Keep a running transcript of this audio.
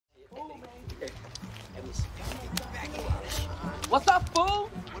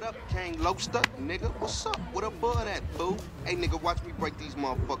up, King Loaster? Nigga, what's up? What up, bud at, fool? Hey, nigga, watch me break these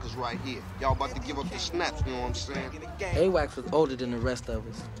motherfuckers right here. Y'all about to give up the snaps, you know what I'm saying? Eiht was older than the rest of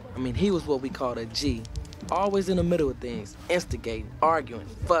us. I mean, he was what we called a G. Always in the middle of things, instigating, arguing,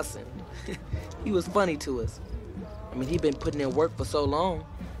 fussing. He was funny to us. I mean, he'd been putting in work for so long,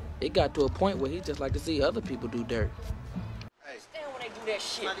 it got to a point where he just liked to see other people do dirt. Hey, when they do that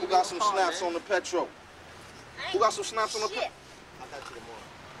shit. Who got some snaps on the petrol? Who got some snaps on the petrol? I got you tomorrow.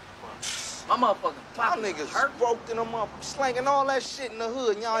 My motherfucking pocket. Y'all niggas broke in them up, slanging all that shit in the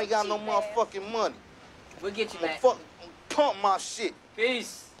hood, and y'all ain't got no motherfucking money. We'll get you back. Pump my shit.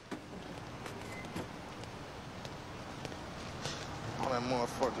 Peace. All that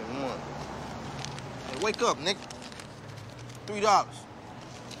motherfucking money. Hey, wake up, nigga. $3.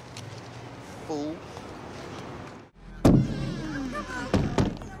 Fool.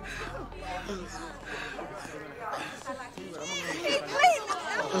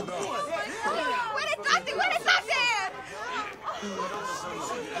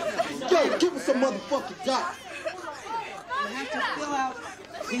 Yo, give us some motherfucking doc. You have to fill out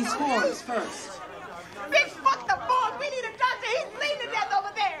these forms first. Bitch, fuck the forms. We need a doctor. He's bleeding to death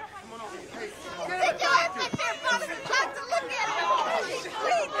over there. Take your ass back there in front of the doctor. Look at him. He's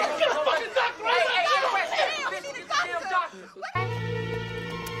bleeding. Get a fucking doctor right here. We need a doctor.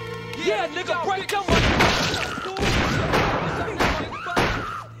 Yeah, nigga, break them.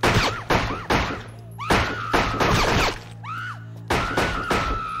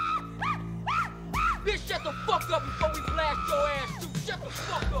 Bitch, shut the fuck up before we blast your ass too. Shut the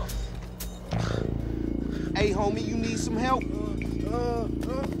fuck up. Hey, homie, you need some help?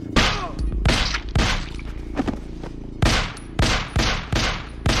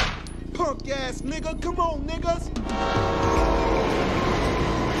 Punk ass nigga, come on, niggas.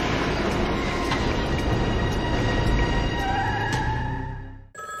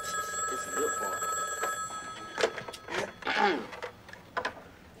 It's a good part.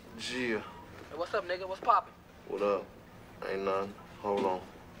 Hey, what's up, nigga? What's poppin'? What up? Ain't nothing. Hold on.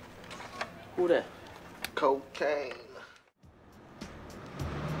 Who that? Cocaine.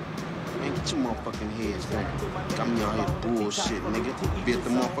 Man, get your motherfucking heads down. Got me out here bullshit, nigga. Be at the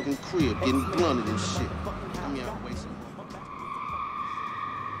motherfucking crib getting blunted and shit. Got me out wasting.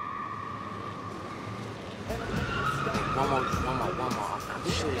 One more. I'm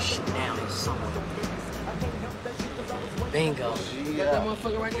sure this shit down here somewhere. Bingo. Yeah. That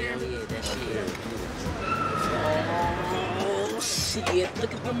motherfucker right there? Yeah, that shit. Oh, shit.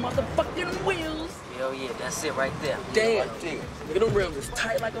 Look at the motherfucking wheels. Hell yeah, that's it right there. Damn. Look at them rims. It's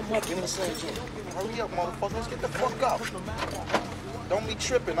tight like a motherfucker. Give me the same shit. Hurry up, motherfucker. Let's get the fuck out. Don't be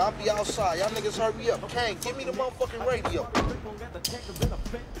tripping. I'll be outside. Y'all niggas hurry up. Kang, give me the motherfucking radio.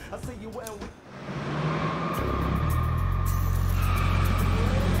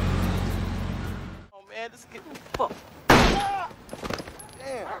 Oh, man, let's get the fuck.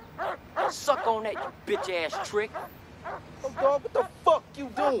 Damn. Suck on that, you bitch-ass trick. Oh, dog, what the fuck you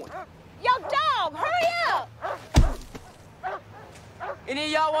doing? Yo, dog, hurry up. Any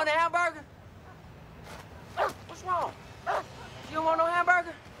of y'all want a hamburger? What's wrong? You don't want no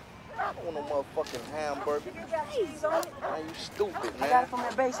hamburger? I don't want no motherfucking hamburger. You got cheese on it. Man, you stupid, man. I got it from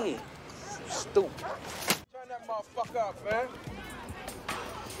that base here. You stupid. Turn that motherfucker up, man.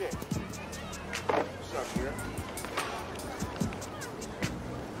 Shit. What's up, here?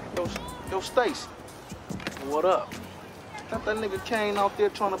 Yo, Stacy. What up? Got that nigga Kane out there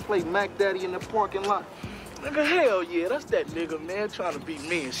trying to play Mac Daddy in the parking lot. Nigga, hell yeah, that's that nigga, man, trying to be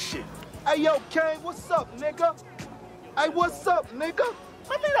me and shit. Hey, yo, Kane, what's up, nigga? Hey, what's up, nigga?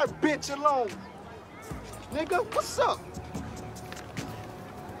 Let me that bitch alone. Nigga, what's up?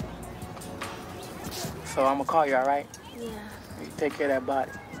 So I'm gonna call you, all right? Yeah. You take care of that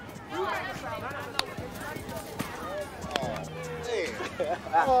body.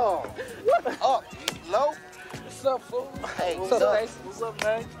 Oh, what up, low? What's up, fool? Hey, What's up, Stacy? What's up,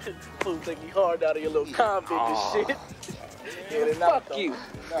 man? Fool think you hard out of your little convict and shit. Yeah, they Fuck not you.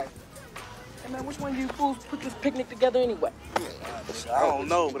 Hey, man, which one of you fools put this picnic together anyway? I don't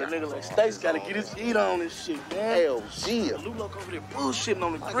know, but a nigga like Stace gotta get his eat on and shit, man. Hell yeah. Lou Loc over there bullshitting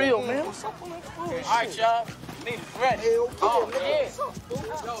on the grill, man. What's up on that bullshit? All right, y'all. Need a threat. Hell yeah. Oh, yeah. What's up, fool?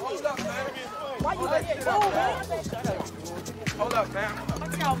 Yo, hold up, man. Why you let that go, man? Hold up, man.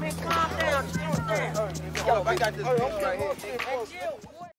 Yo, man, calm down. Yo, I got this bitch right here. Hey, chill.